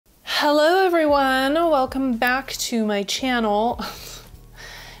Hello everyone, welcome back to my channel.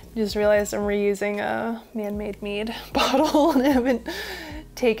 Just realized I'm reusing a man-made mead bottle and I haven't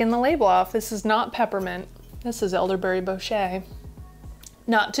taken the label off. This is not peppermint, this is Elderberry Bochet.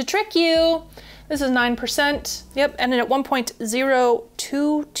 Not to trick you, this is 9%. Yep, ended at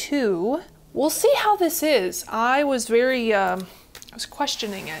 1.022. We'll see how this is. I was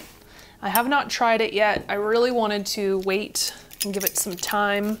questioning it. I have not tried it yet. I really wanted to wait and give it some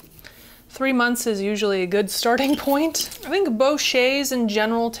time. 3 months is usually a good starting point. I think Bochets in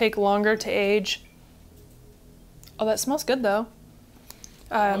general take longer to age. Oh, that smells good though.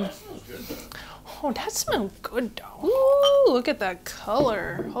 That smells good. Oh, that smells good though. Ooh, look at that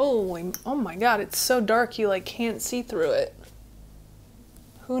color. Holy, oh my God, it's so dark you like can't see through it.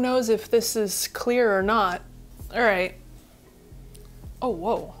 Who knows if this is clear or not. All right. Oh,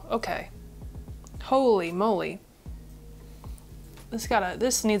 whoa, okay. Holy moly.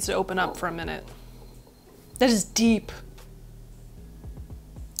 This needs to open up for a minute. That is deep.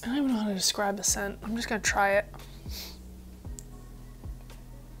 I don't even know how to describe the scent. I'm just gonna try it.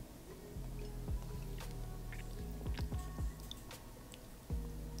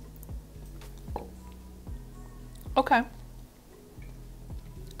 Okay.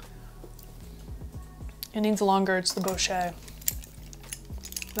 It needs longer, it's the Bochet.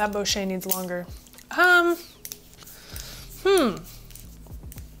 That Bochet needs longer.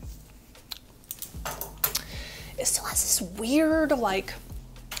 It still has this weird, like,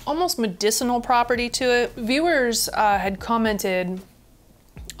 almost medicinal property to it. Viewers had commented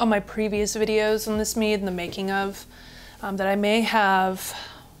on my previous videos on this mead and the making of that I may have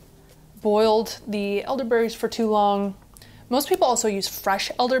boiled the elderberries for too long. Most people also use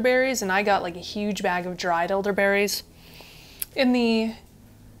fresh elderberries, and I got like a huge bag of dried elderberries. In the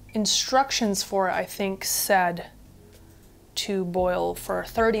instructions for it, I think said to boil for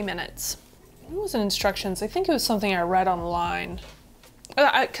 30 minutes. It wasn't instructions, I think it was something I read online.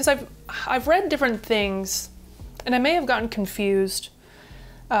 Because I've read different things, and I may have gotten confused,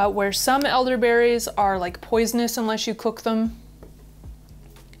 where some elderberries are like poisonous unless you cook them,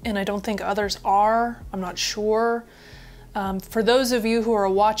 and I don't think others are, I'm not sure. For those of you who are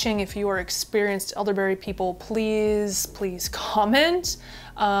watching, if you are experienced elderberry people, please comment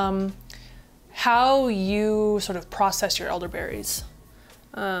how you sort of process your elderberries.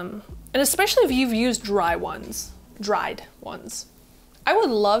 And especially if you've used dried ones. I would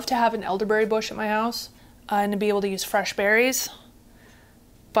love to have an elderberry bush at my house and to be able to use fresh berries,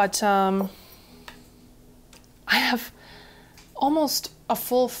 but I have almost a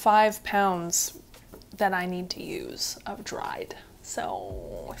full 5 pounds that I need to use of dried.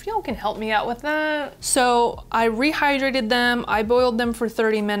 So if y'all can help me out with that. So I rehydrated them, I boiled them for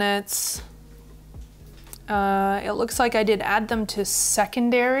 30 minutes. It looks like I did add them to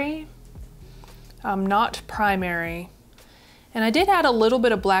secondary, not primary. And I did add a little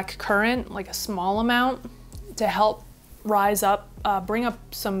bit of black currant, like a small amount, to help rise up, bring up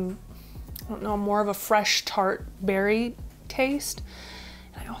some, I don't know, more of a fresh tart berry taste.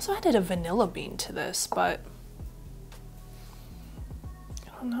 And I also added a vanilla bean to this, but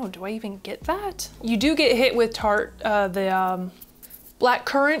I don't know, do I even get that? You do get hit with black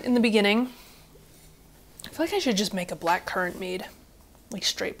currant in the beginning. I feel like I should just make a black currant mead, like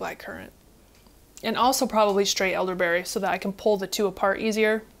straight black currant. And also probably straight elderberry so that I can pull the two apart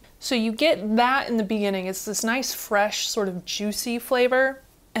easier. So you get that in the beginning. It's this nice, fresh, sort of juicy flavor.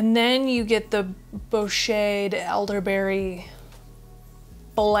 And then you get the Bochet elderberry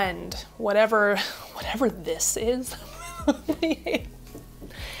blend, whatever this is.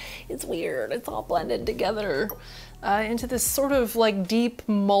 It's weird, it's all blended together into this sort of like deep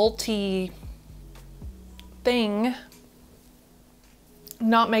malty thing.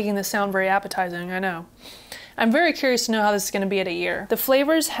 Not making this sound very appetizing, I know. I'm very curious to know how this is gonna be at a year. The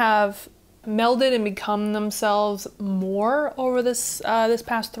flavors have melded and become themselves more over this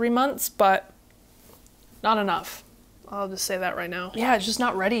past 3 months, but not enough. I'll just say that right now. Yeah, it's just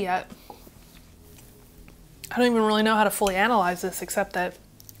not ready yet. I don't even really know how to fully analyze this except that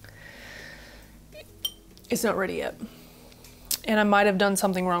it's not ready yet. And I might have done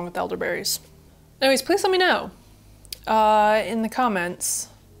something wrong with elderberries. Anyways, please let me know in the comments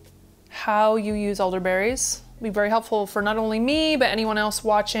how you use elderberries. It'd be very helpful for not only me, but anyone else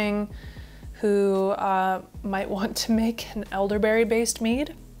watching who might want to make an elderberry-based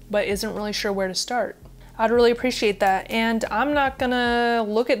mead, but isn't really sure where to start. I'd really appreciate that. And I'm not gonna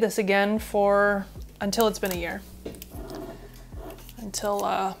look at this again until it's been a year. Until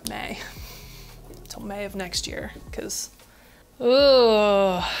May. Until May of next year, because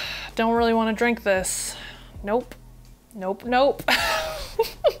don't really want to drink this. Nope. Nope, nope.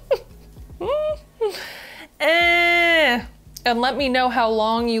 and let me know how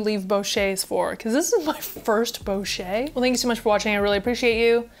long you leave bochets for, because this is my first bochet. Well, thank you so much for watching. I really appreciate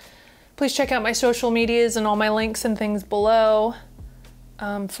you. Please check out my social medias and all my links and things below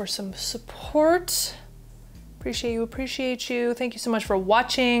for some support. Appreciate you. Thank you so much for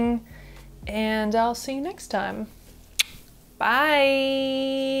watching, and I'll see you next time.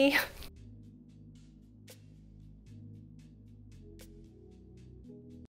 Bye.